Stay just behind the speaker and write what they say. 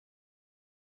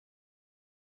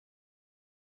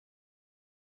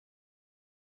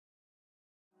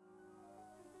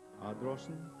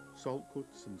Ardrossan,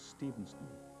 Saltcoats and Stevenston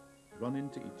run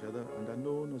into each other and are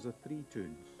known as the Three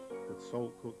Tunes, with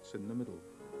Saltcoats in the middle.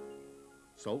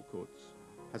 Saltcoats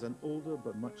has an older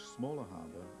but much smaller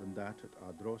harbour than that at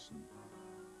Ardrossan,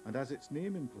 and as its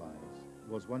name implies,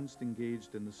 was once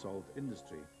engaged in the salt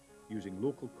industry, using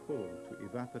local coal to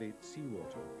evaporate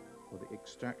seawater for the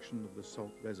extraction of the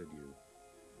salt residue.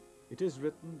 It is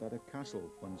written that a castle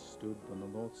once stood on the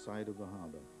north side of the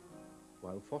harbour,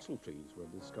 while fossil trees were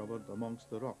discovered amongst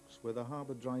the rocks where the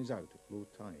harbour dries out at low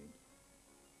tide.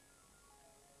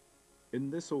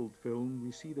 In this old film,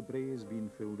 we see the braes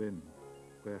being filled in,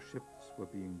 where ships were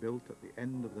being built at the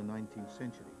end of the 19th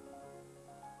century.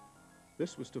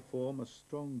 This was to form a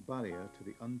strong barrier to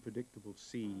the unpredictable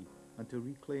sea and to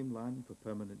reclaim land for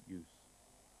permanent use.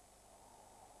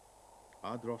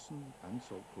 Ardrossan and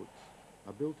Saltcoats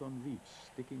are built on reefs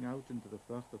sticking out into the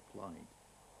Firth of Clyde.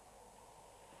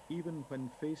 Even when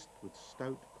faced with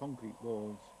stout concrete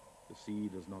walls, the sea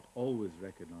does not always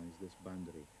recognise this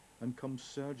boundary and comes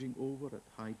surging over at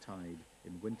high tide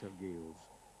in winter gales,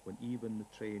 when even the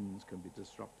trains can be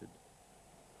disrupted.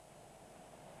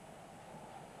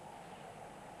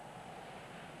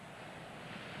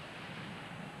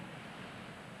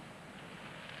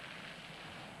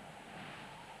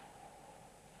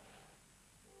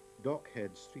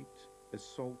 Dockhead Street is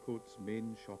Saltcoats'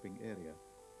 main shopping area,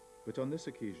 but on this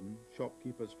occasion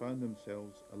shopkeepers found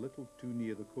themselves a little too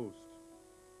near the coast.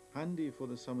 Handy for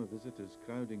the summer visitors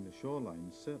crowding the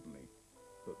shoreline, certainly,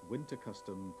 but winter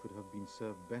custom could have been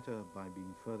served better by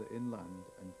being further inland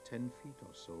and 10 feet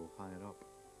or so higher up.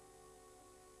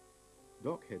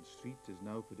 Dockhead Street is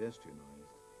now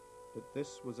pedestrianised, but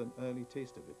this was an early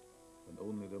taste of it, when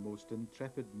only the most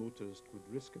intrepid motorist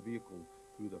would risk a vehicle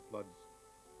through the floods.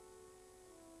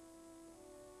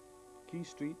 Quay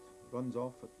Street runs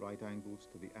off at right angles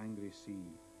to the angry sea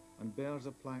and bears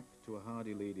a plaque to a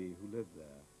hardy lady who lived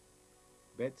there.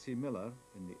 Betsy Miller,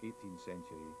 in the 18th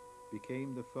century,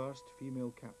 became the first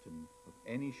female captain of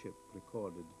any ship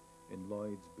recorded in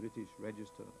Lloyd's British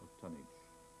Register of Tonnage.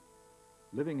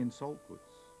 Living in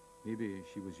Saltcoats, maybe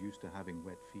she was used to having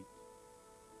wet feet.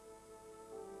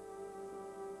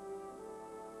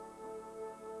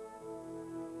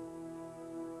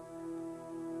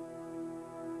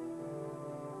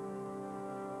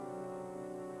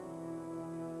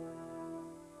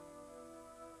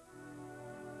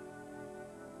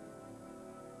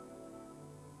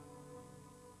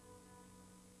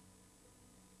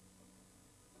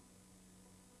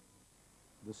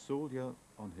 The soldier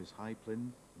on his high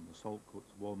plinth in the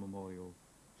Saltcoats War Memorial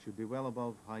should be well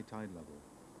above high tide level,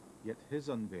 yet his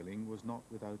unveiling was not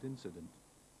without incident,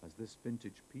 as this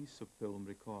vintage piece of film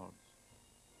records.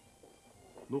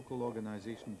 Local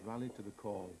organisations rallied to the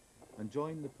call and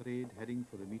joined the parade heading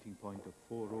for the meeting point of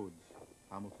four roads: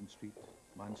 Hamilton Street,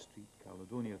 Man Street,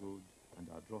 Caledonia Road and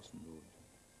Ardrossan Road,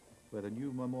 where the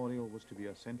new memorial was to be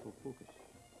a central focus.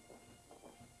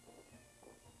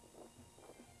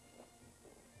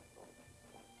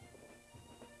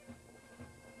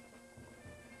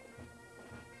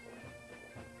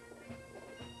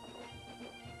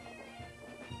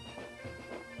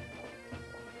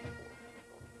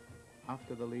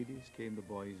 After the ladies came the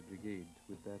boys' brigade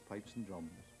with their pipes and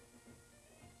drums,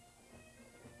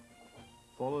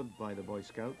 followed by the Boy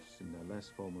Scouts in their less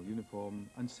formal uniform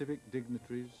and civic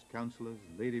dignitaries, councillors,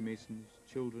 lady masons,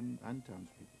 children and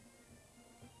townspeople.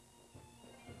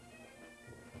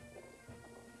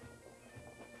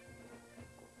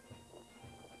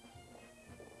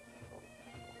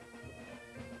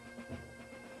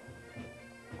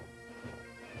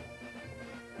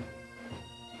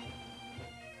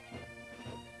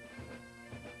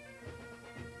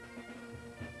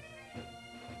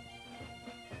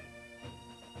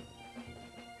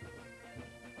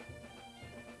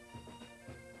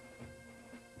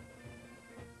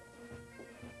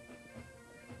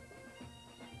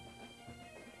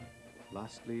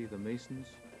 Lastly, the masons,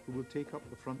 who will take up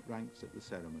the front ranks at the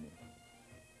ceremony.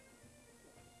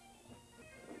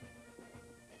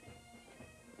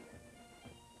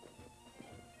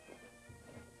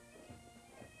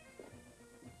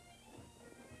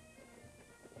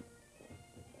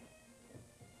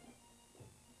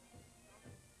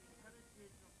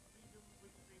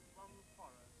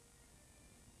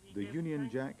 The Union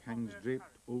Jack hangs draped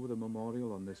over the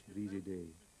memorial on this breezy day,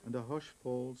 and a hush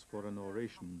falls for an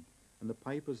oration, and the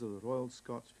pipers of the Royal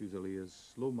Scots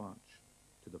Fusiliers slow march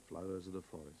to the flowers of the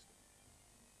forest.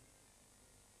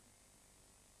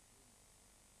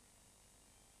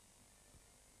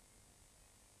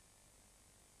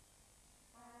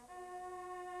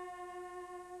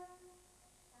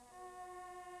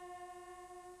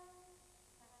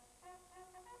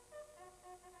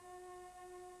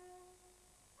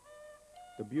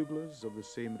 buglers of the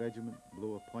same regiment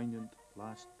blow a poignant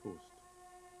last post,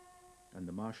 and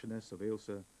the Marchioness of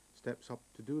Ayrshire steps up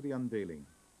to do the unveiling.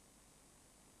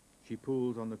 She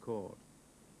pulls on the cord,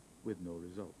 with no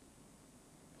result.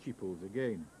 She pulls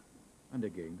again, and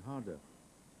again harder.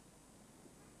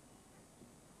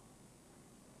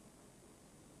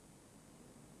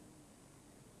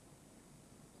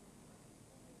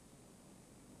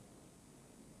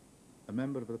 A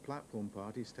member of the platform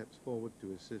party steps forward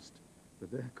to assist,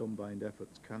 but their combined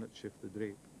efforts cannot shift the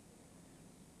drape.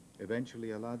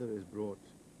 Eventually a ladder is brought,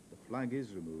 the flag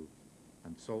is removed,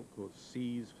 and Saltcoats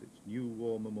sees its new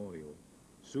war memorial,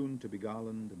 soon to be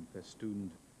garlanded and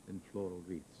festooned in floral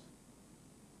wreaths.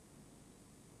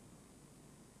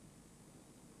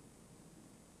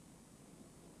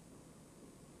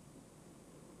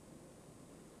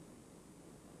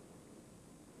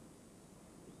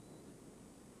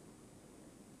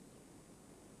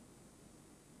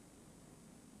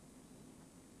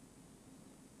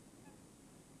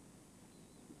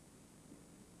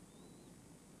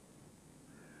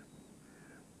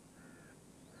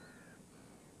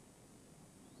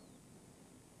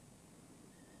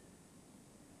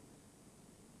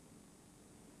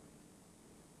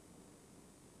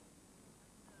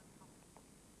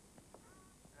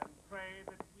 And pray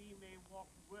that we may walk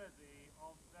worthy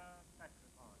of their sacrifice.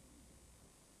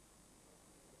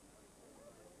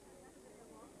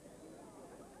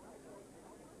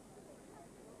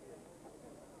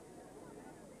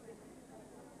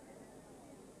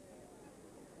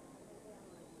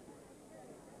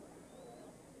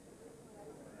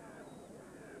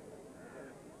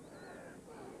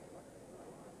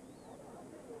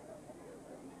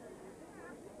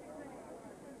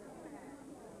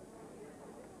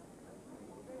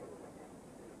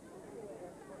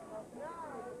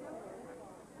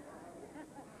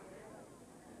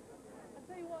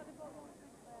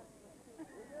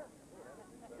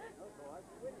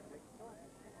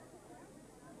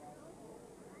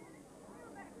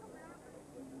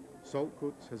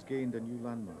 Saltcoats has gained a new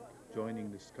landmark,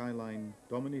 joining the skyline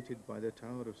dominated by the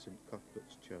tower of St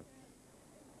Cuthbert's Church.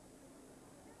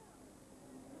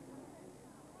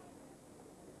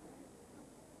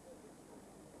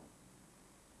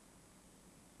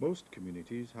 Most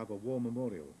communities have a war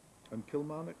memorial, and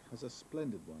Kilmarnock has a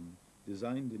splendid one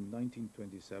designed in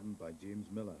 1927 by James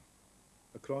Miller.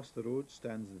 Across the road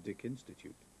stands the Dick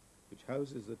Institute, which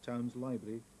houses the town's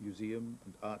library, museum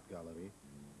and art gallery,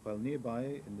 while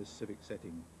nearby in this civic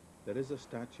setting there is a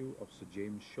statue of Sir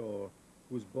James Shaw,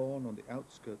 who was born on the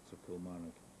outskirts of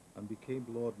Kilmarnock and became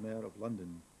Lord Mayor of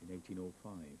London in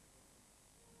 1805.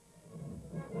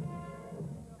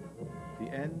 The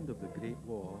end of the Great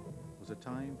War was a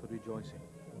time for rejoicing,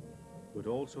 but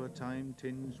also a time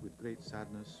tinged with great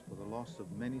sadness for the loss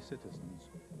of many citizens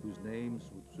whose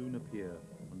names would soon appear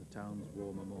on the town's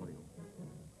war memorial.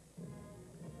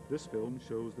 This film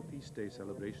shows the Peace Day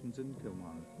celebrations in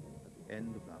Kilmarnock at the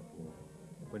end of that war,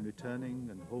 when returning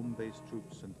and home-based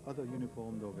troops and other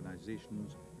uniformed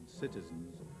organisations and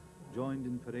citizens joined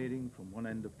in parading from one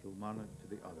end of Kilmarnock to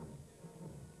the other.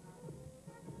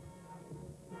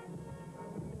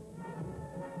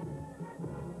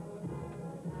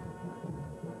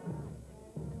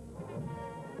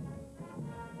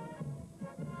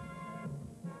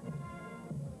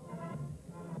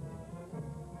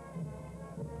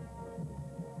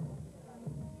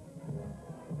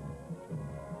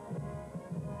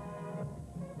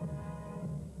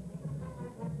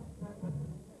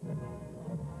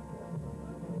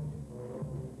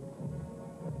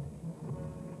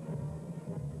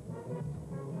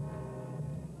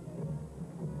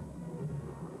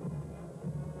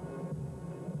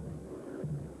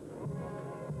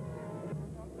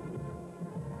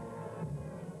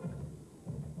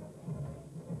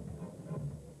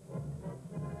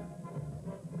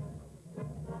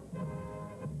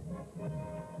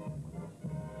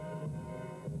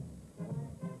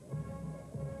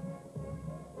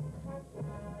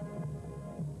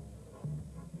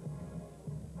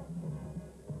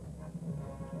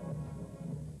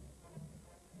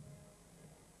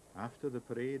 After the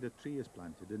parade, a tree is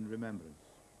planted in remembrance.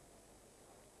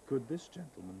 Could this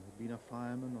gentleman have been a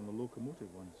fireman on a locomotive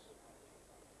once?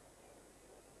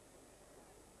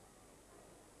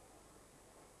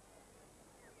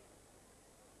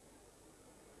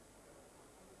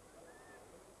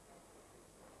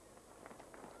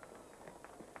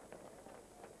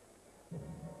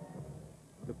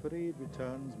 The parade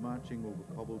returns marching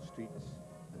over cobbled streets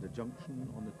at a junction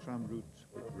on the tram route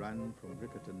which ran from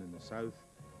Riccarton in the south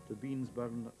to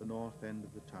Beansburn at the north end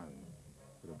of the town,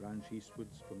 with a branch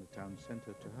eastwards from the town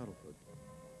centre to Hurlford.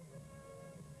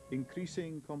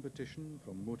 Increasing competition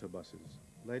from motor buses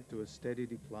led to a steady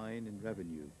decline in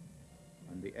revenue,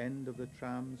 and the end of the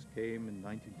trams came in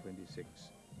 1926,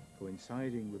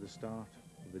 coinciding with the start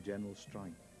of the general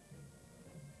strike.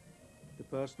 The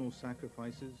personal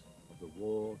sacrifices of the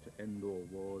war to end all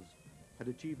wars had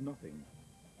achieved nothing,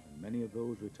 and many of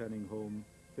those returning home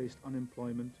faced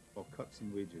unemployment or cuts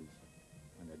in wages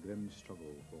and a grim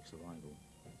struggle for survival.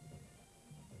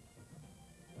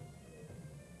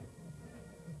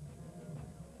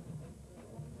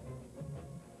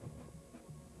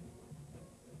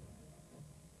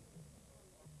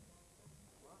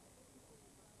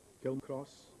 Kilmarnock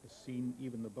Cross has seen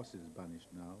even the buses banished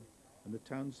now, and the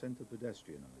town centre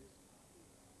pedestrianised.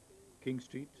 King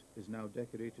Street is now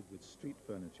decorated with street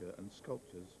furniture and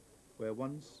sculptures, where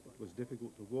once it was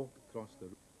difficult to walk across the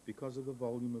road because of the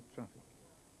volume of traffic.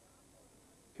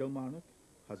 Kilmarnock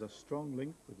has a strong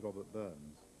link with Robert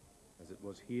Burns, as it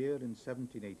was here in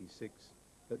 1786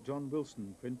 that John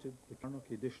Wilson printed the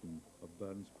Kilmarnock edition of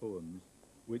Burns' poems,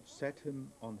 which set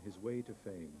him on his way to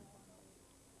fame.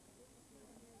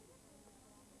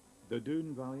 The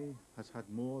Doon Valley has had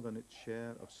more than its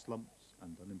share of slumps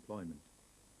and unemployment,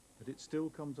 but it still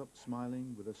comes up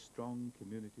smiling with a strong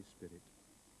community spirit.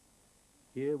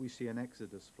 Here we see an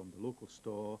exodus from the local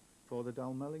store for the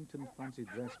Dalmellington Fancy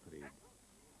Dress Parade.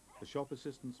 The shop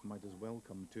assistants might as well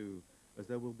come too, as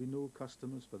there will be no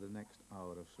customers for the next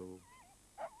hour or so.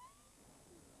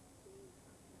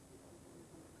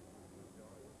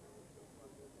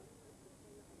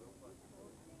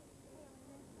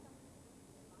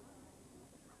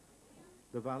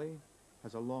 The valley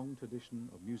has a long tradition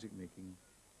of music making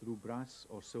through brass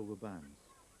or silver bands.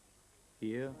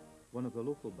 Here, one of the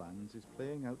local bands is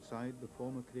playing outside the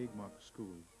former Craigmark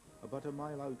School, about a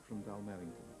mile out from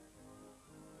Dalmellington.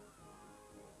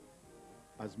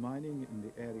 As mining in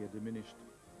the area diminished,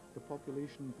 the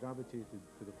population gravitated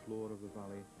to the floor of the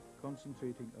valley,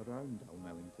 concentrating around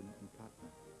Dalmellington and Patna.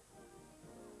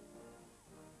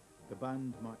 The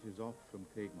band marches off from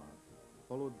Craigmark,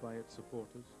 followed by its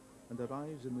supporters, and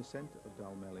arrives in the centre of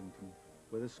Dalmellington,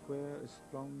 where the square is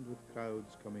thronged with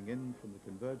crowds coming in from the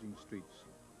converging streets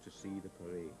to see the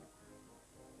parade.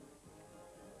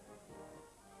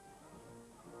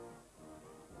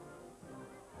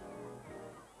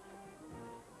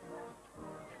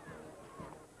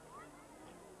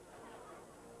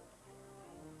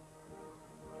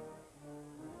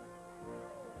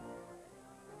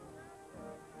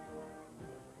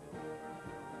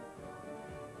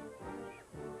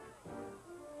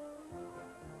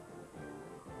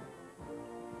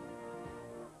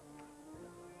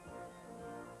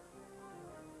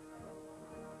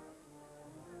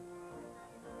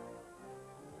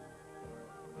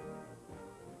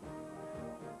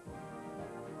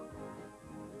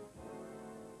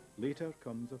 Later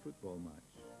comes a football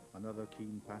match, another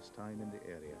keen pastime in the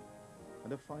area,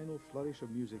 and a final flourish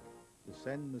of music to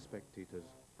send the spectators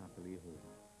happily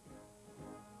home.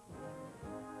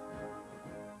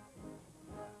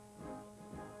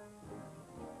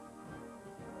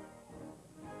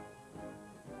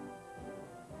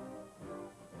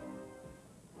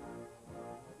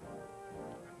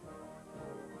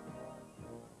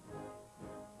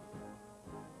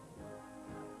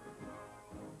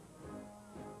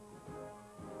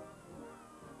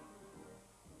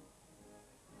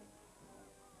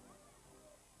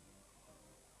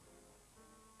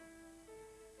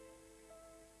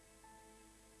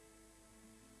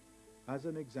 As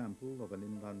an example of an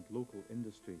inland local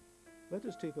industry, let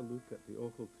us take a look at the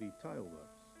Ochiltree Tile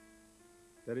Works.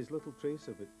 There is little trace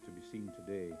of it to be seen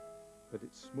today, but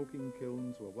its smoking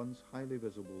kilns were once highly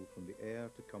visible from the Ayr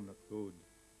to Cumnock Road.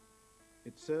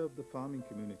 It served the farming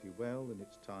community well in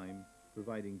its time,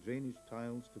 providing drainage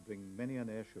tiles to bring many an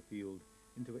Ayrshire field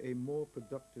into a more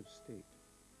productive state.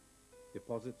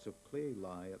 Deposits of clay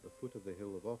lie at the foot of the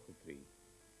hill of Ochiltree.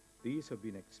 These have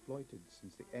been exploited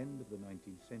since the end of the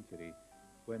 19th century,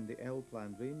 when the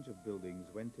L-plan range of buildings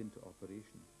went into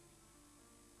operation.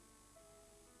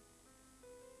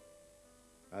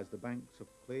 As the banks of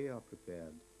clay are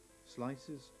prepared,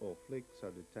 slices or flakes are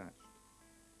detached.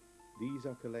 These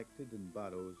are collected in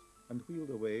barrows and wheeled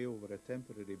away over a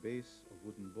temporary base of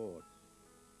wooden boards.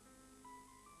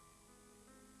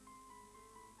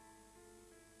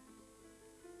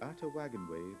 At a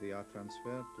wagonway, they are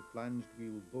transferred to flanged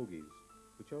wheel bogies,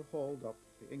 which are hauled up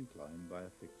the incline by a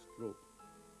fixed rope.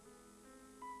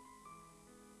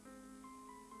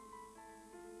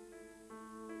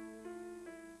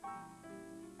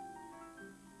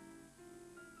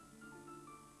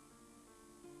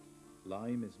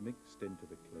 Lime is mixed into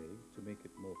the clay to make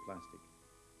it more plastic.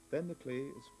 Then the clay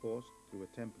is forced through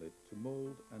a template to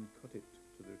mould and cut it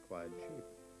to the required shape.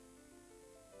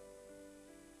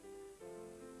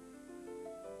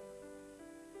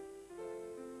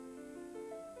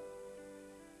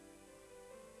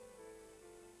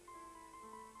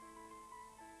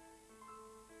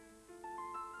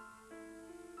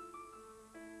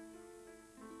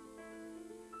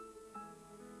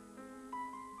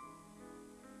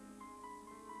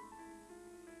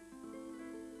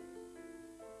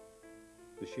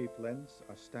 The shape lengths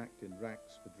are stacked in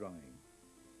racks for drying.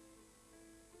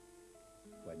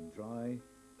 When dry,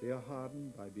 they are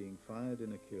hardened by being fired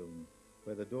in a kiln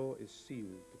where the door is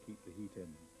sealed to keep the heat in.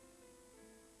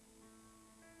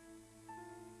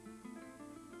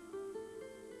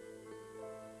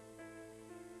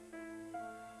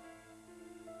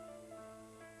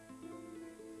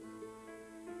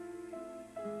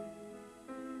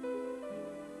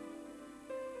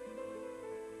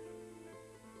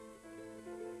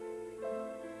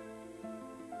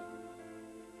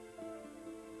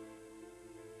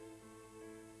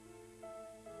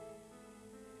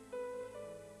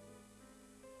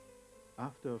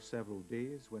 After several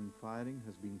days, when firing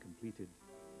has been completed,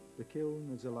 the kiln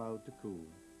is allowed to cool,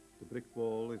 the brick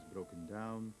wall is broken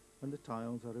down, and the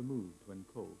tiles are removed when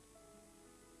cold.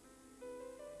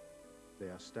 They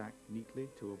are stacked neatly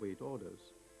to await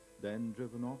orders, then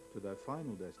driven off to their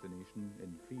final destination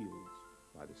in fields,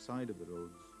 by the side of the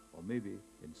roads, or maybe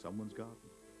in someone's garden.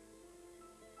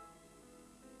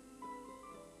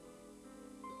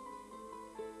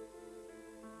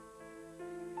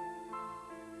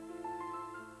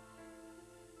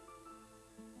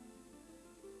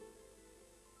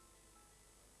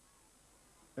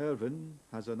 Irvine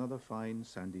has another fine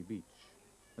sandy beach,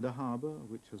 and a harbour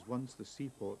which was once the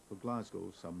seaport for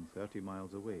Glasgow some 30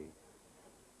 miles away.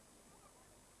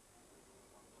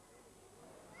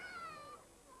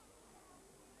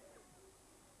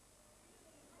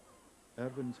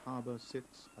 Irvine's harbour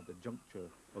sits at the juncture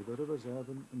of the rivers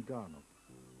Irvine and Kilmarnock,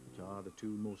 which are the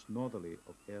two most northerly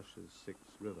of Ayrshire's 6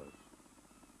 rivers.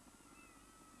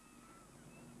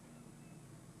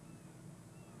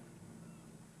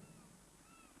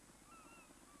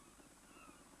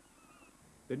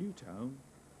 The new town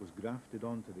was grafted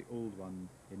onto the old one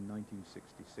in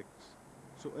 1966,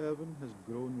 so Irvine has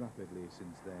grown rapidly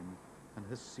since then and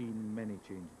has seen many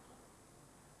changes.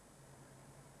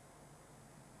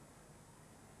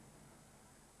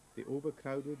 The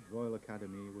overcrowded Royal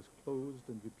Academy was closed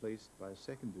and replaced by a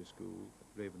secondary school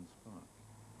at Ravens Park.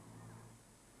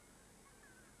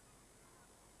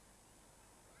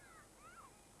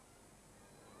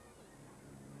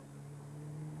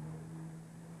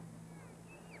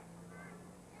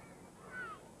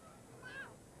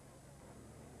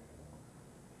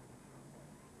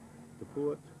 The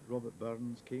poet Robert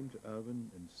Burns came to Irvine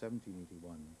in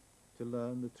 1781 to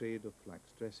learn the trade of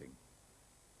flax dressing.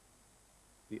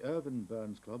 The Irvine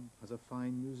Burns Club has a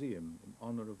fine museum in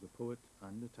honour of the poet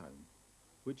and the town,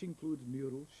 which includes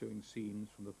murals showing scenes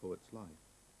from the poet's life.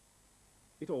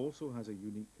 It also has a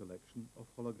unique collection of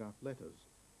holograph letters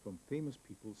from famous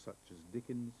people such as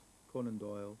Dickens, Conan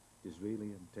Doyle,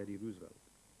 Disraeli and Teddy Roosevelt.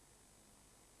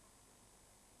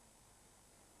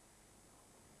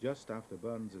 Just after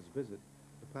Burns's visit,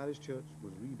 the parish church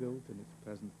was rebuilt in its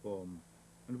present form,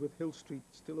 and with Hill Street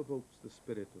still evokes the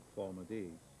spirit of former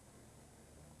days.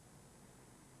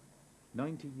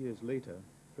 90 years later,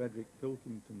 Frederick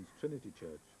Pilkington's Trinity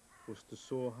Church was to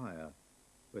soar higher,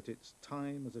 but its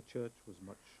time as a church was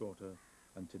much shorter,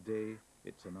 and today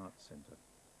it's an arts centre.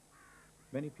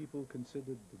 Many people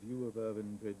considered the view of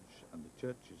Irvine Bridge and the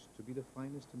churches to be the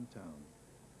finest in town.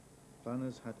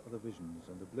 Planners had other visions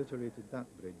and obliterated that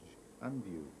bridge and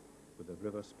view with a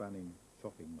river-spanning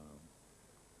shopping mall.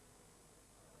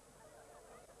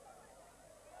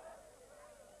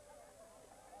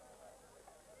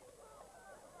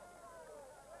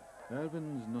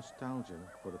 Irvine's nostalgia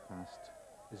for the past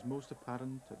is most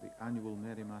apparent at the annual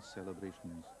Merrymass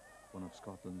celebrations, one of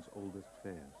Scotland's oldest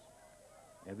fairs.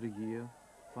 Every year,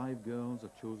 5 girls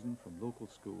are chosen from local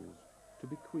schools to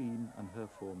be Queen and her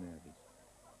 4 Marys,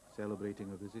 celebrating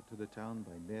a visit to the town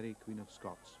by Mary, Queen of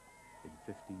Scots, in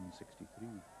 1563.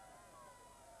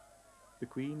 The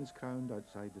Queen is crowned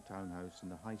outside the townhouse in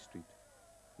the High Street,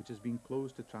 which has been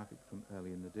closed to traffic from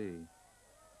early in the day.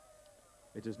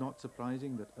 It is not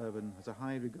surprising that Irvine has a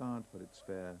high regard for its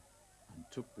fair and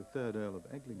took the 3rd Earl of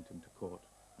Eglinton to court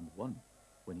and won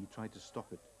when he tried to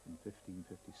stop it in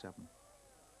 1557.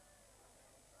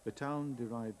 The town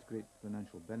derived great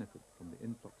financial benefit from the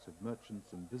influx of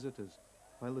merchants and visitors,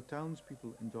 while the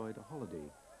townspeople enjoyed a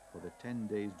holiday for the 10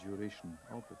 days duration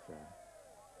of the fair.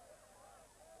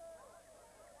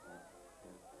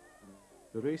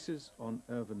 The races on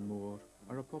Irvine Moor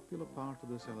are a popular part of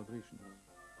the celebrations.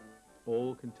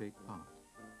 All can take part,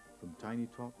 from tiny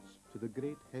tots to the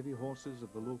great heavy horses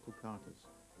of the local carters,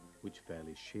 which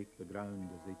fairly shake the ground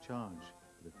as they charge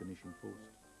for the finishing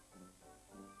post.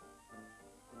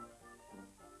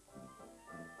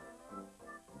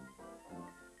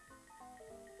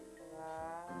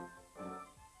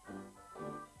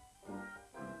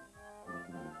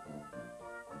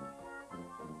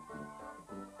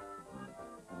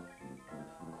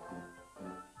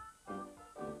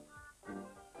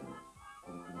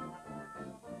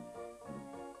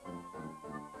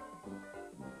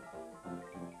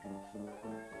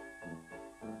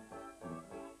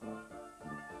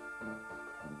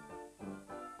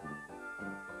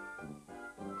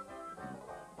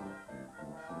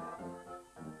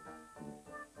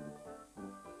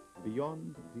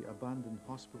 Beyond the abandoned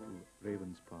hospital at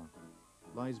Ravens Park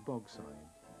lies Bogside,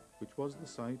 which was the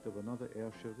site of another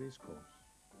Ayrshire racecourse.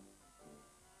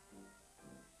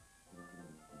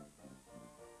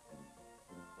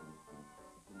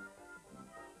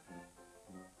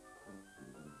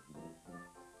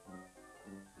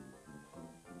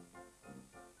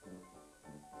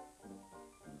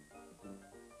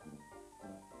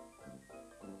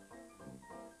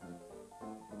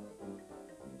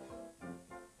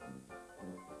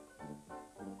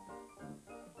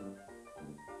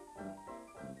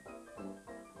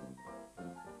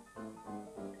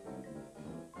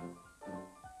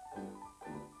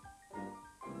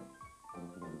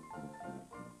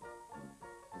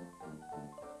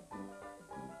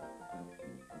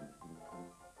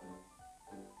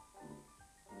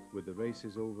 With the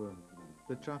races over,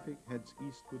 the traffic heads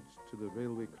eastwards to the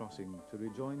railway crossing to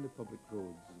rejoin the public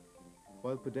roads,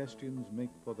 while pedestrians make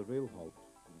for the rail halt,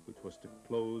 which was to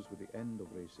close with the end of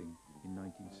racing in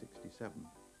 1967.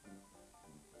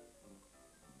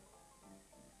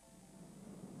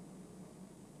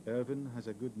 Irvine has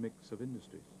a good mix of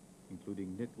industries,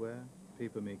 including knitwear,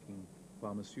 papermaking,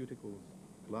 pharmaceuticals,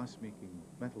 glassmaking,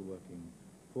 metalworking,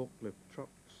 forklift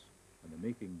trucks, and the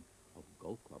making of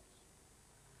golf clubs.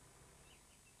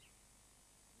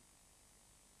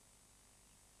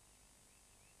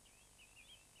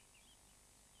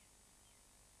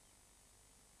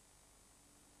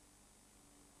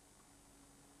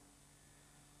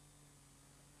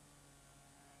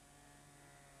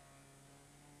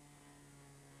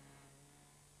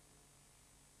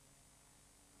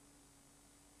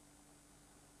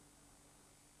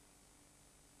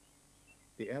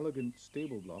 The elegant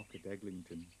stable block at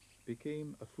Eglinton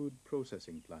became a food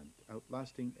processing plant,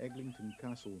 outlasting Eglinton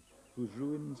Castle, whose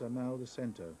ruins are now the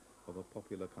centre of a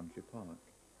popular country park.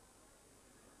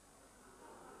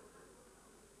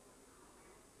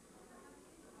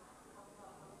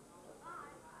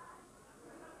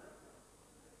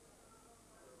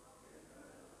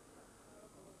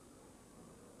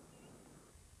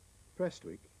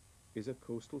 Prestwick is a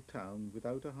coastal town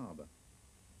without a harbour,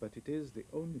 but it is the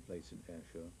only place in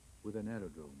Ayrshire with an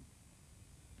aerodrome.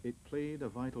 It played a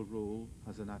vital role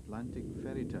as an Atlantic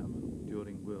ferry terminal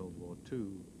during World War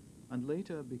II and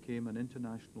later became an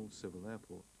international civil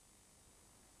airport.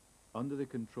 Under the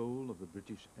control of the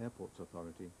British Airports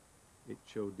Authority, it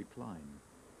showed decline,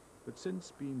 but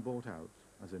since being bought out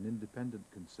as an independent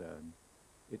concern,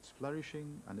 it's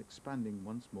flourishing and expanding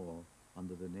once more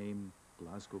under the name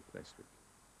Glasgow Prestwick.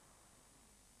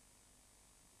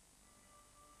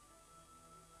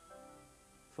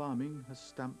 Farming has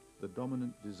stamped the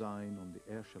dominant design on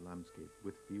the Ayrshire landscape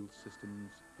with field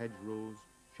systems, hedgerows,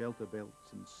 shelter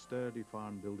belts and sturdy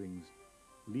farm buildings,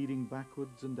 leading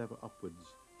backwards and ever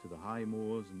upwards to the high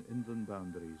moors and inland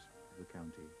boundaries of the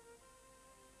county.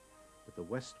 But the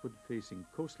westward-facing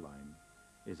coastline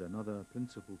is another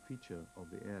principal feature of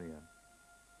the area.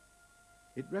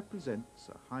 It represents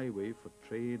a highway for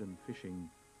trade and fishing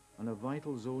and a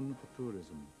vital zone for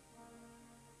tourism.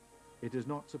 It is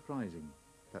not surprising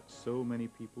that so many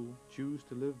people choose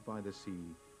to live by the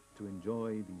sea to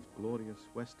enjoy these glorious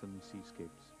western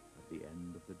seascapes at the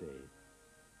end of the day.